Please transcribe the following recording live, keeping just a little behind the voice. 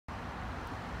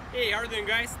Hey, how are you doing,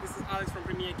 guys? This is Alex from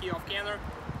Premier Kia of Canada.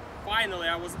 Finally,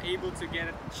 I was able to get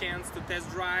a chance to test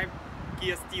drive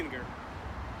Kia Stinger.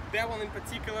 That one in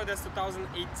particular, that's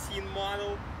 2018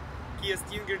 model Kia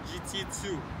Stinger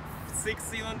GT2. 6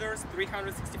 cylinders,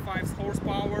 365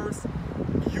 horsepower,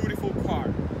 beautiful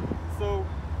car. So,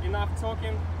 enough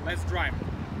talking, let's drive.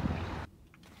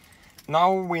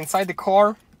 Now we're inside the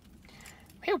car.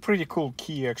 We have a pretty cool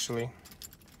key actually.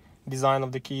 Design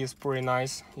of the key is pretty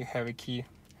nice. You have a key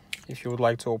if you would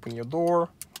like to open your door.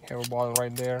 You have a button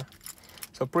right there.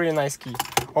 So pretty nice key.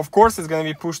 Of course it's gonna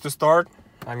be push to start.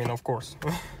 I mean, of course.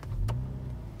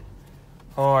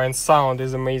 Oh, and sound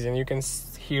is amazing. You can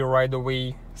hear right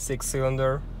away 6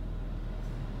 cylinder.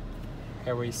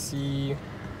 Have AC.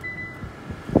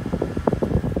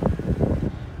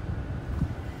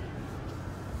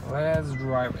 Let's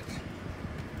drive it.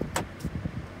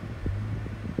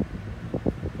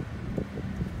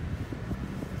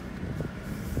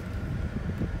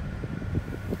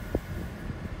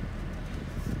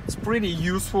 It's pretty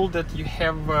useful that you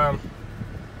have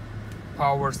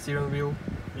power steering wheel.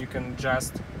 You can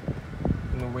adjust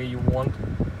in the way you want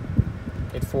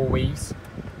it 4 ways.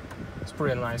 It's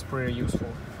pretty nice, pretty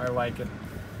useful. I like it.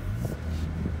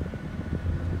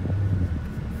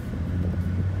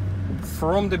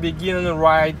 From the beginning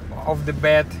right off the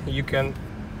bat, you can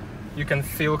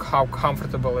feel how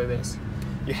comfortable it is.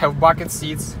 You have bucket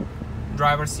seats,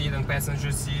 driver seat and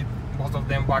passenger seat, both of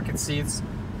them bucket seats.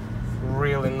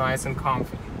 Really nice and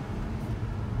comfy.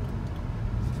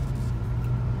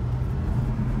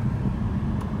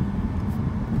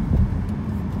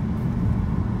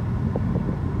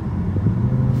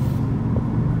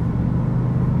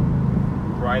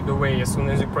 Right away, as soon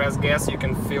as you press gas, you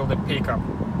can feel the pickup.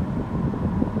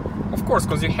 Of course,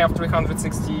 because you have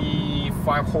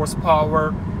 365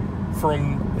 horsepower,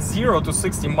 from 0 to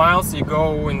 60 miles you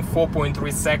go in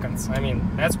 4.3 seconds. I mean,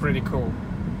 that's pretty cool.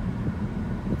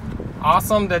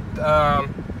 Awesome that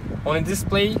on a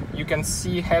display you can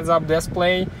see heads-up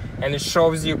display and it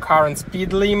shows you current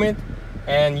speed limit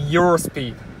and your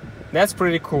speed. That's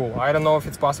pretty cool. I don't know if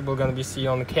it's possible gonna be seen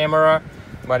on the camera,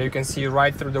 but you can see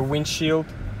right through the windshield.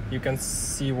 You can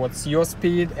see what's your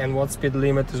speed and what speed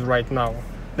limit is right now.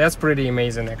 That's pretty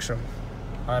amazing actually.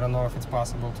 I don't know if it's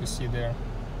possible to see there.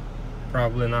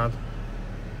 Probably not.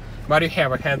 But you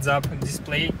have a heads-up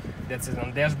display that's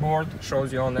on dashboard,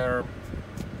 shows you on their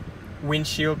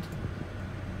windshield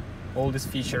all this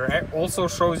feature. It also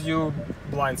shows you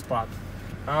blind spot.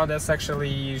 That's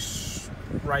actually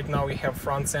right now we have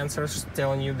front sensors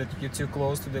telling you that you're too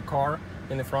close to the car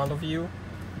in the front of you.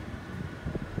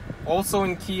 Also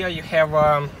in Kia you have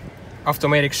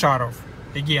automatic shut off.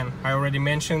 Again, I already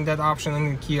mentioned that option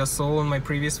in Kia Soul in my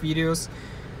previous videos.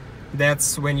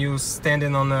 That's when you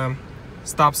standing on a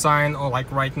stop sign or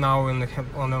like right now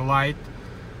on a light,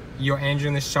 your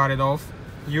engine is shut it off.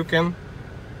 You can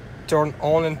turn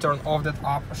on and turn off that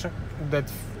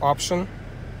option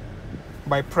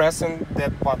by pressing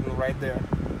that button right there.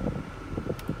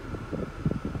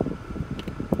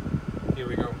 Here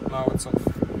we go. Now it's off.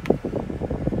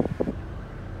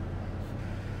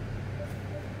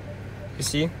 You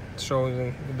see, it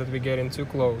shows that we're getting too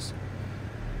close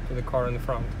to the car in the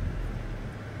front.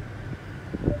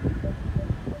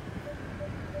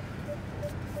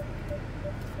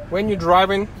 When you're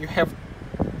driving, you have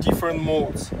different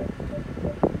modes,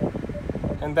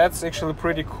 and that's actually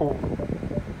pretty cool.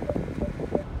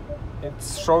 It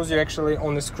shows you actually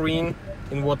on the screen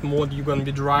in what mode you're gonna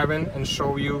be driving and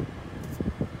show you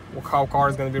how car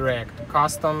is gonna be react.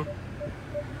 Custom,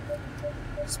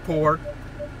 sport,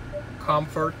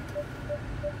 comfort,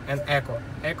 and eco.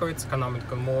 Eco, it's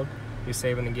economical mode. You're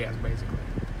saving the gas basically.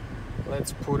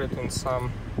 Let's put it in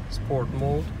some sport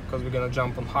mode because we're gonna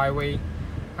jump on highway.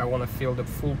 I want to feel the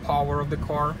full power of the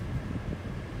car,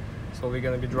 so we're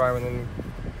gonna be driving in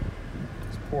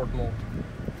sport mode.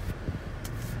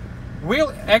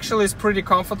 Wheel actually is pretty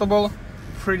comfortable,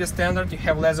 pretty standard. You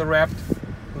have leather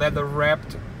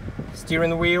wrapped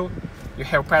steering wheel. You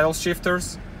have paddle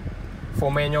shifters for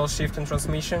manual shift and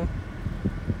transmission.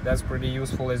 That's pretty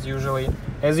useful as usual.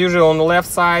 On the left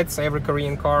side, so every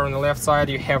Korean car on the left side,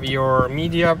 you have your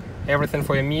media, everything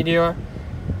for your media,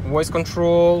 voice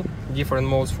control, different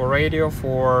modes for radio,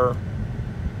 for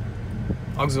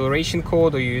acceleration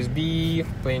code or USB,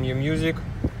 playing your music.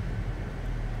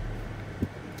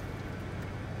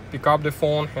 Pick up the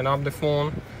phone, hang up the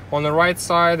phone. On the right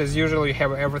side, as usual, you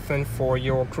have everything for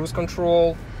your cruise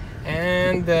control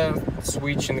and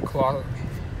switch in the clock.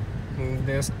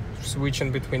 This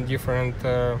switching between different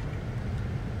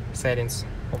settings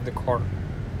of the car.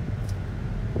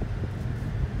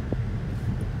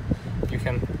 You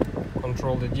can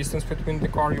control the distance between the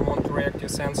car you want to react your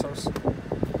sensors.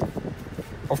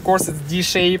 Of course, it's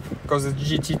D-shape because it's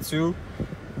GT2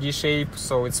 D-shape,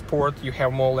 so it's sport. You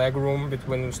have more leg room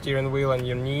between the steering wheel and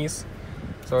your knees,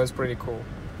 so it's pretty cool.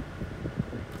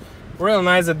 Really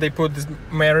nice that they put these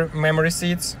memory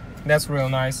seats. That's real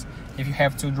nice. If you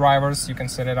have two drivers, you can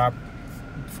set it up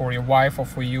for your wife or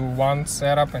for you one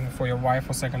setup, and for your wife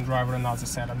or second driver another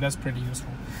setup. That's pretty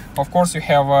useful. Of course, you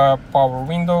have power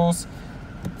windows,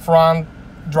 front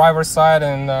driver side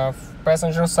and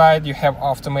passenger side. You have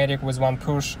automatic with one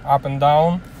push up and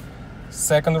down.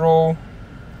 Second row,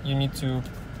 you need to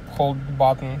hold the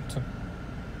button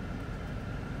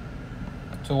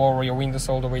to lower your windows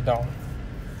all the way down.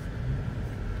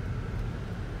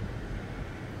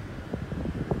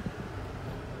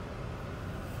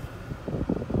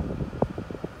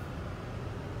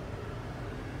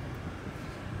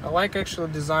 I like actually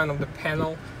the design of the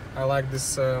panel. I like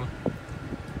this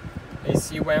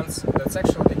AC vents. That's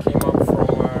actually they came up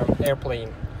from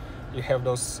airplane. You have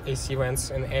those AC vents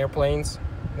in airplanes.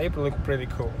 They look pretty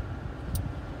cool.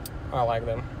 I like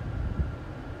them.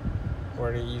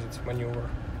 Very easy to maneuver.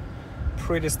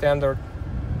 Pretty standard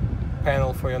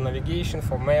panel for your navigation,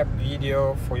 for map,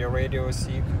 video, for your radio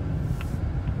seek.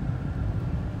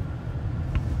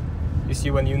 You see,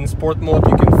 when you're in sport mode,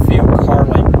 you can feel the car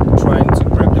like trying to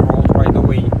grab the road right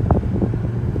away.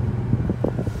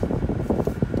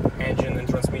 Engine and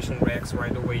transmission reacts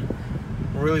right away.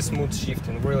 Really smooth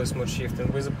shifting, really smooth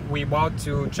shifting. We're about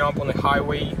to jump on a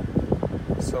highway,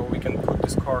 so we can put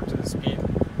this car to the speed.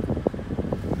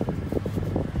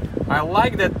 I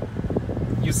like that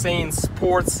you're saying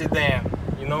sport sedan.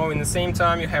 You know, in the same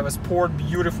time you have a sport,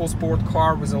 beautiful sport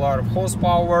car with a lot of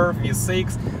horsepower,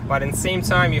 V6, but in the same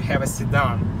time you have a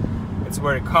sedan. It's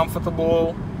very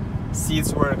comfortable,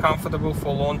 seats very comfortable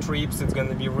for long trips. It's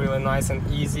gonna be really nice and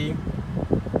easy.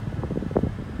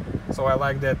 So I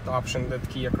like that option that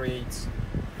Kia creates.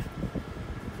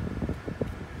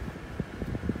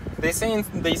 They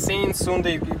saying soon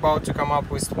they're about to come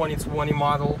up with 2020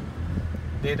 model.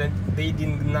 They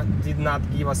did not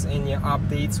give us any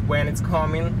updates when it's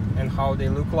coming and how they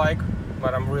look like,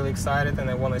 but I'm really excited and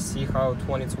I want to see how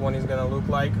 2020 is gonna look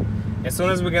like. As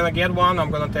soon as we're gonna get one, I'm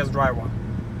gonna test drive one.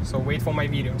 So wait for my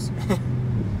videos.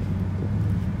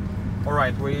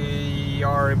 Alright, we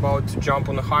are about to jump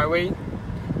on the highway.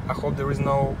 I hope there is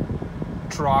no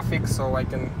traffic so I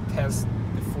can test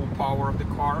the full power of the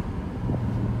car.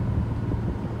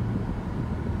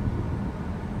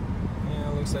 Yeah,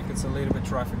 looks like it's a little bit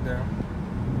traffic there.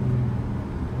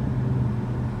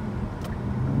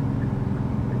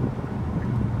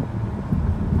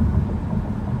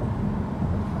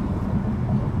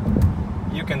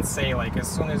 You can say like as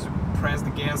soon as you press the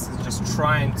gas, it's just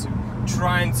trying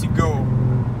to go.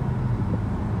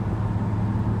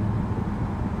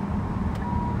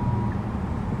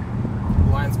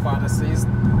 Blind spot assist.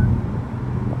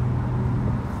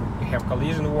 You have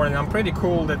collision warning. I'm pretty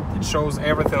cool that it shows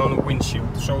everything on the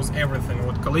windshield. It shows everything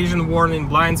with collision warning,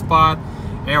 blind spot,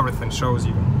 everything shows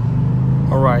you.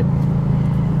 Alright.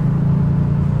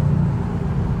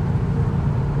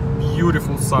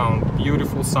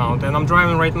 Beautiful sound. And I'm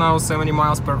driving right now 70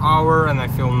 miles per hour and I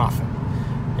feel nothing.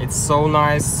 It's so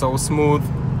nice, so smooth.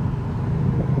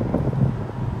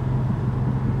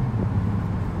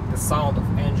 The sound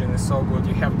of engine is so good.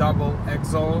 You have double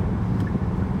exhaust.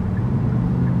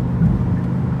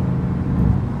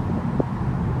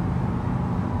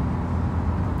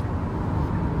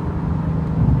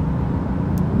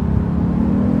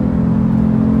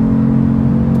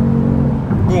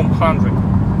 Boom, 100.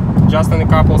 Just in a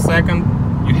couple of seconds,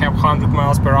 you have 100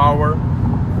 miles per hour.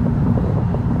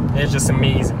 It's just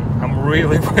amazing. I'm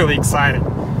really excited.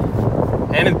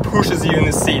 And it pushes you in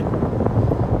the seat.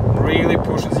 Really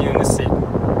pushes you in the seat.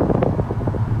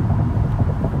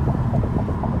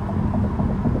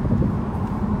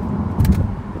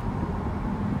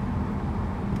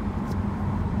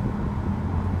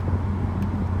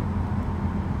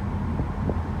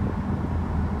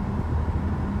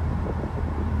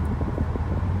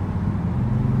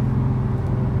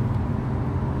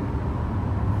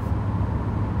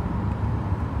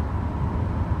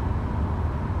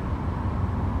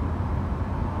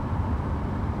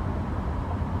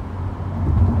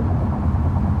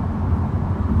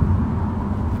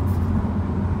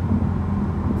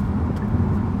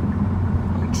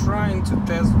 Trying to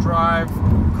test drive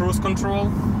cruise control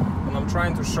and I'm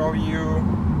trying to show you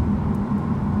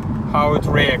how it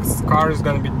reacts. The car is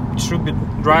should be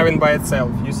driving by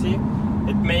itself. You see,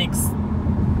 it makes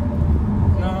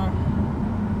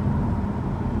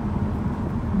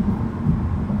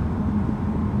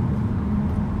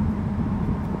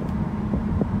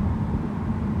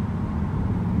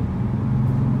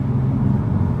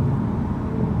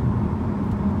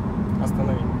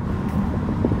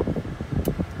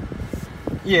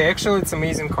Yeah, actually it's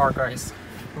amazing car, guys.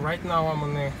 Right now I'm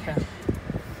on the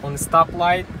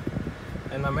stoplight,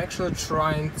 and I'm actually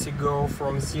trying to go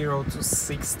from 0 to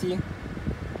 60.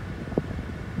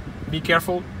 Be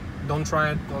careful, don't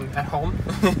try it at home.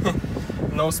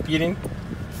 No speeding.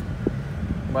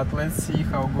 But let's see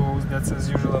how it goes. That's as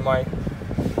usually my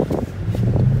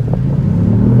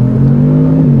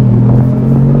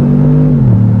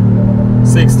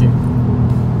 60.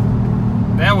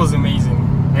 That was amazing.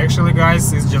 Actually,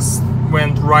 guys, it just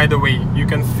went right away. You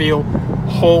can feel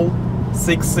whole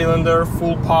 6-cylinder,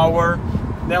 full power.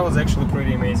 That was actually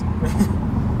pretty amazing.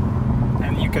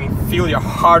 And you can feel your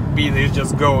heartbeat is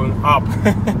just going up.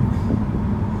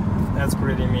 That's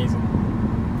pretty amazing.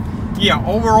 Yeah,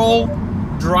 overall,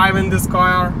 driving this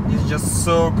car is just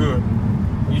so good.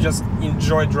 You just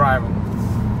enjoy driving.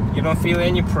 You don't feel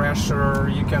any pressure.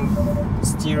 You can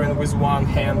steer it with one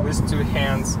hand, with two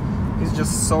hands. It's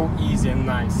just so easy and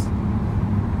nice.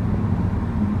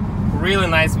 Really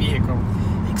nice vehicle,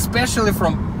 especially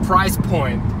from price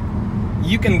point.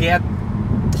 You can get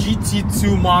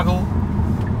GT2 model,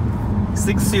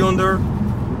 6-cylinder,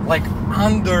 like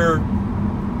under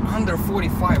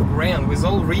 45 grand, with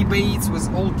all rebates, with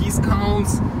all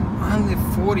discounts, under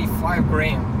 45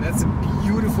 grand. That's a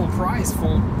beautiful price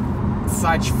for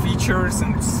such features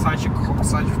and such a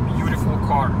beautiful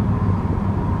car.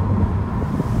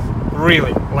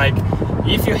 Really, like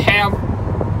if you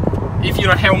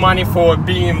don't have money for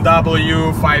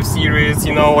BMW 5 Series,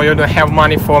 you know, or you don't have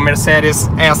money for Mercedes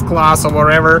S-Class or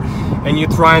whatever, and you're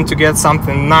trying to get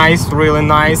something nice, really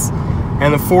nice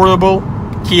and affordable,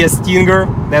 Kia Stinger,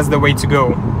 that's the way to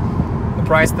go. The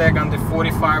price tag under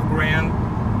 45 grand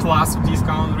plus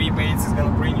discount rebates is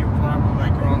gonna bring you probably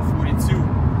like around 42.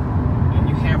 And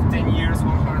you have 10 years,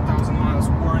 100,000 miles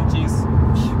warranties.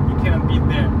 You cannot beat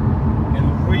that.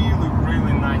 And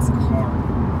really nice car.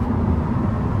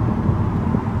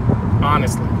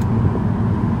 Honestly.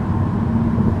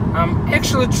 I'm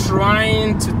actually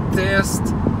trying to test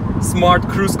smart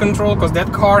cruise control, because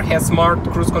that car has smart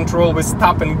cruise control with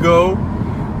stop and go,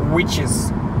 which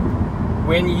is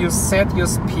when you set your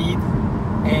speed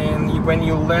and when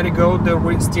you let it go, the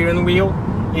steering wheel,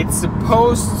 it's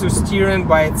supposed to steer it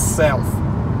by itself.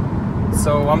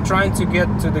 So I'm trying to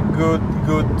get to the good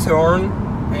turn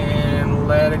and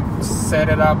set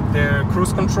it up the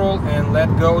cruise control and let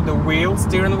go the wheel,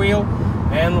 steering wheel,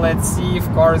 and let's see if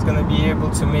car is gonna be able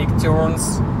to make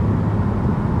turns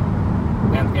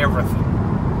and everything.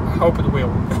 I hope it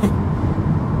will.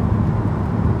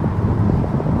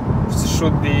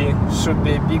 should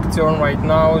be a big turn right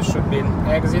now. It should be an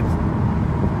exit,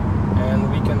 and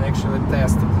we can actually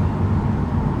test it,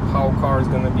 how car is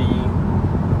gonna be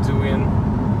doing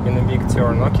in a big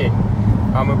turn. Okay,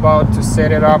 I'm about to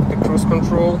set it up the cruise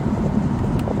control.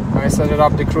 I set it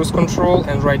up the cruise control,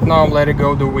 and right now I'm letting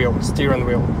go the wheel, steering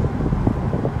wheel,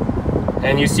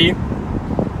 and you see,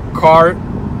 car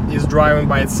is driving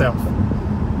by itself.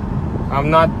 I'm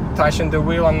not touching the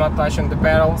wheel, I'm not touching the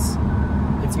pedals.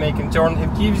 It's making turn. It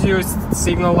gives you a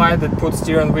signal light that puts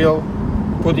steering wheel,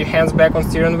 put your hands back on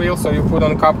steering wheel, so you put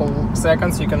on a couple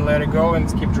seconds, you can let it go and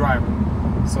keep driving.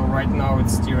 So right now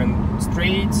it's steering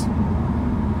straight.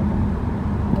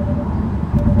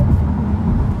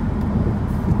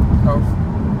 Oh,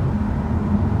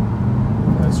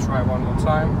 let's try one more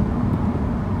time.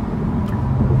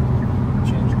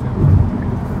 Change the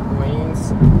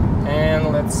lanes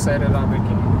and let's set it up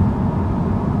again.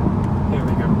 Here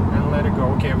we go, and let it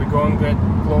go. Okay, we're going to get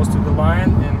close to the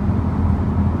line,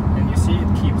 and you see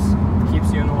it keeps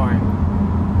you in the line.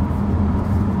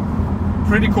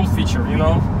 Pretty cool feature, you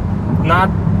know.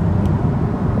 Not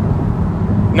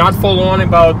full on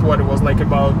about what it was like,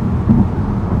 about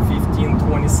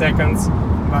 15-20 seconds,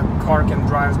 but car can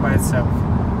drive by itself.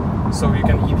 So you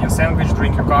can eat your sandwich,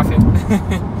 drink your coffee,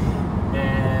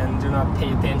 and do not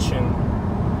pay attention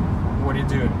what you're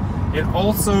doing. It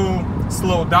also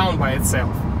slows down by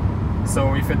itself.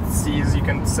 So if it sees, you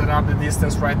can set up the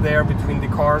distance right there between the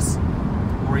cars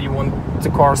where you want the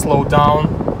car slow down,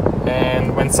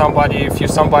 and when if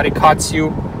somebody cuts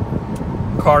you,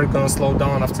 car is gonna slow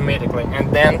down automatically,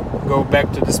 and then go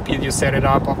back to the speed you set it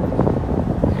up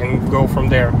and go from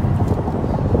there.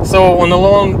 So on a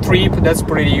long trip, that's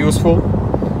pretty useful.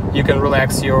 You can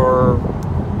relax your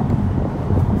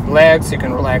legs, you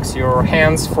can relax your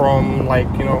hands from, like,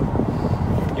 you know,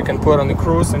 you can put on the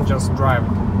cruise and just drive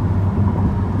it.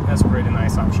 That's a pretty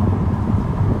nice option.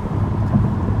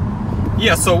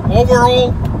 Yeah, so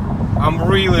overall, I'm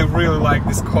really like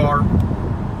this car.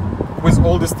 With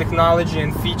all this technology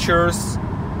and features,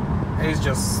 it's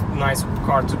just a nice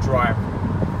car to drive.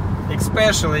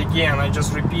 Especially, again, I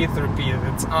just repeat,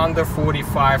 it's under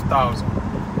 45,000. You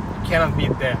cannot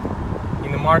beat that.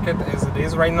 In the market as it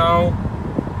is right now,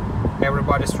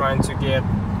 everybody's trying to get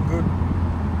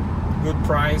good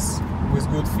price with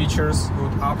good features,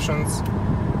 good options.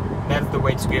 That's the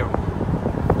way to go.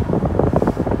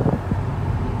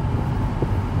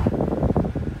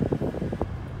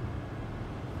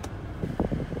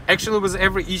 Actually, with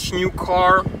each new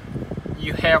car,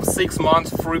 you have 6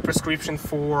 months free prescription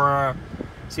for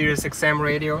Sirius XM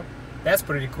radio. That's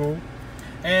pretty cool.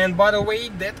 And by the way,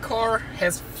 that car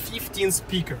has 15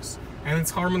 speakers and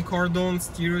its Harman Kardon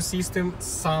stereo system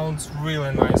sounds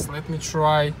really nice. Let me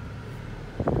try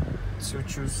to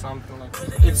choose something like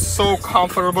that. It's so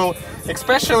comfortable,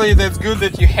 especially that's good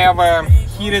that you have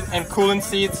heated and cooling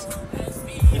seats.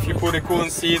 If you put a cooling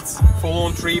seats for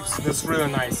long trips, that's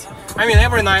really nice. I mean,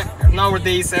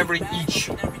 nowadays each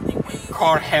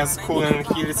car has cooling and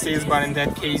heated seats, but in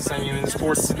that case, I mean, in the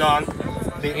sports sedan,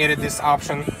 they added this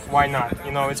option. Why not?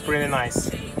 You know, it's pretty nice.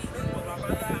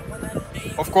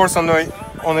 Of course, on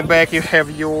the back you have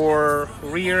your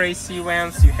rear AC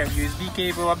vents, you have USB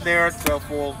cable up there,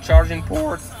 12-volt charging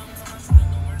port.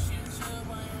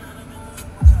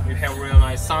 You have a real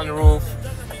nice sunroof.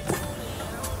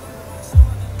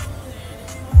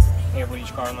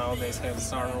 Each car nowadays has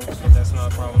a sunroof, so that's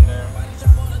not a problem there.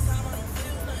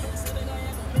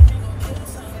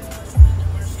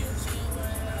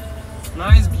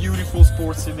 Nice, beautiful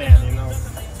sports sedan, you know.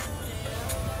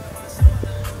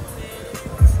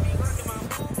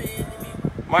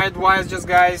 My advice, just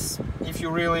guys, if you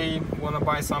really want to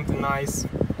buy something nice,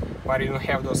 but you don't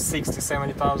have those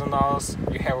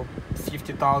 $60,000-$70,000, you have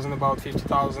about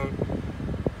 50,000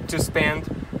 to spend,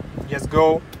 just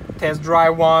go test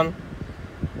drive one.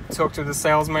 Talk to the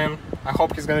salesman. I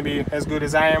hope he's gonna be as good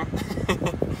as I am.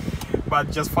 But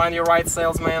just find your right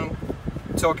salesman,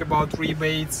 talk about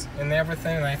rebates and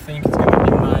everything, and I think it's gonna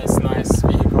be a nice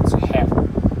vehicle to have.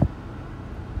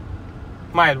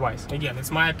 My advice, again, it's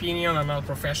my opinion, I'm not a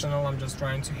professional, I'm just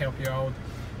trying to help you out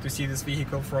to see this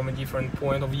vehicle from a different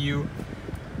point of view,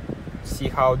 see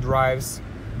how it drives,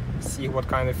 see what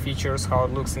kind of features, how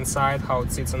it looks inside, how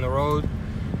it sits on the road.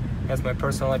 That's my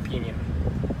personal opinion.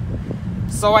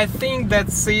 So I think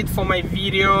that's it for my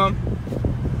video.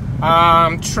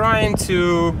 I'm trying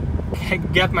to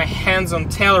get my hands on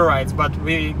Tellurides, but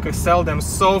we could sell them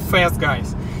so fast,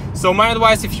 guys. So my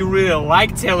advice, if you really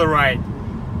like Telluride,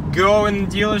 go in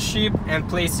the dealership and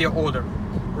place your order.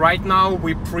 Right now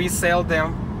we pre-sell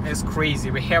them as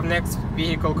crazy. We have next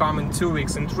vehicle coming in 2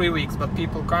 weeks and 3 weeks, but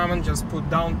people come and just put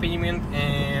down payment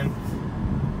and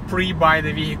pre-buy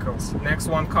the vehicles. Next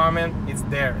one coming, it's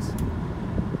theirs.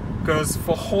 Because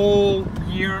for whole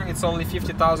year it's only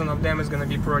 50,000 of them is going to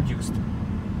be produced.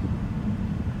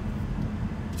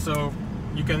 So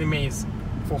you can imagine,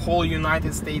 for whole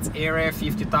United States area,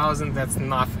 50,000, that's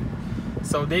nothing.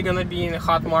 So they're going to be in a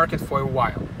hot market for a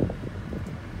while.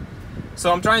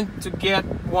 So I'm trying to get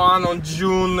one on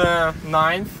June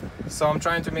 9th. So I'm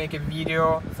trying to make a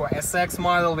video for SX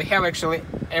model. We have actually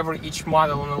each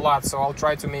model on the lot, so I'll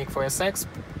try to make for SX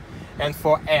and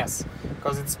for S,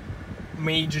 because it's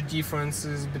major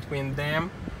differences between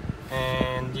them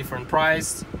and different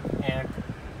price, and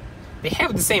they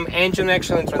have the same engine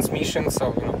actually and transmission,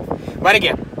 so you know. But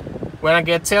again, when I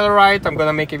get Telluride, I'm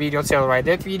gonna make a video Telluride.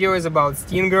 That video is about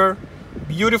Stinger.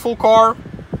 Beautiful car.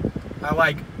 I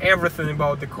like everything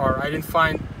about the car. I didn't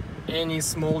find any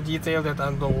small detail that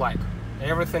I don't like.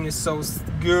 Everything is so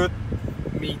good,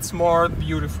 made smart,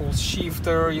 beautiful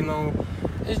shifter, you know.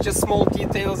 It's just small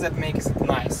details that makes it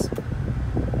nice.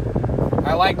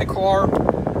 I like the car.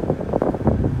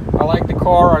 I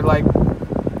like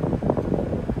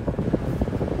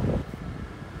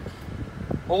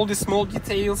all the small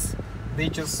details. They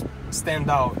just stand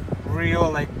out. Real,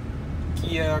 like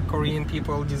Kia, Korean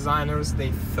people, designers,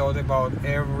 they thought about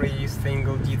every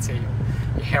single detail.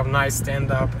 You have nice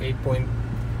stand-up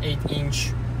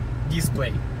 8.8-inch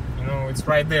display. You know, it's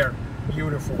right there.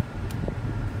 Beautiful.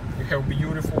 You have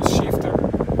beautiful shifter.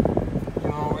 You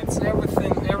know, it's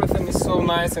everything is so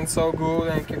nice and so good,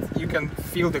 and you can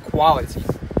feel the quality.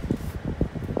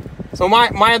 So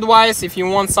my advice, if you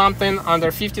want something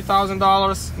under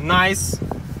 $50,000, nice,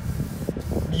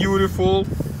 beautiful,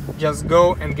 just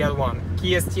go and get one.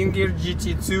 Kia Stinger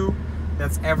GT2,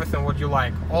 that's everything what you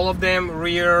like. All of them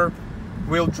rear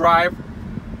wheel drive,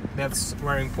 that's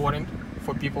very important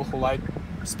for people who like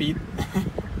speed.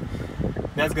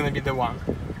 That's gonna be the one.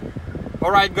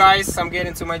 Alright guys, I'm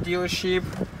getting to my dealership.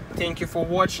 Thank you for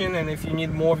watching, and if you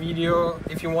need more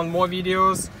if you want more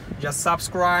videos, just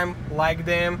subscribe, like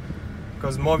them,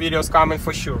 because more videos coming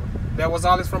for sure. That was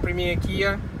Alex from Premier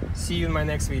Kia. See you in my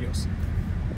next videos.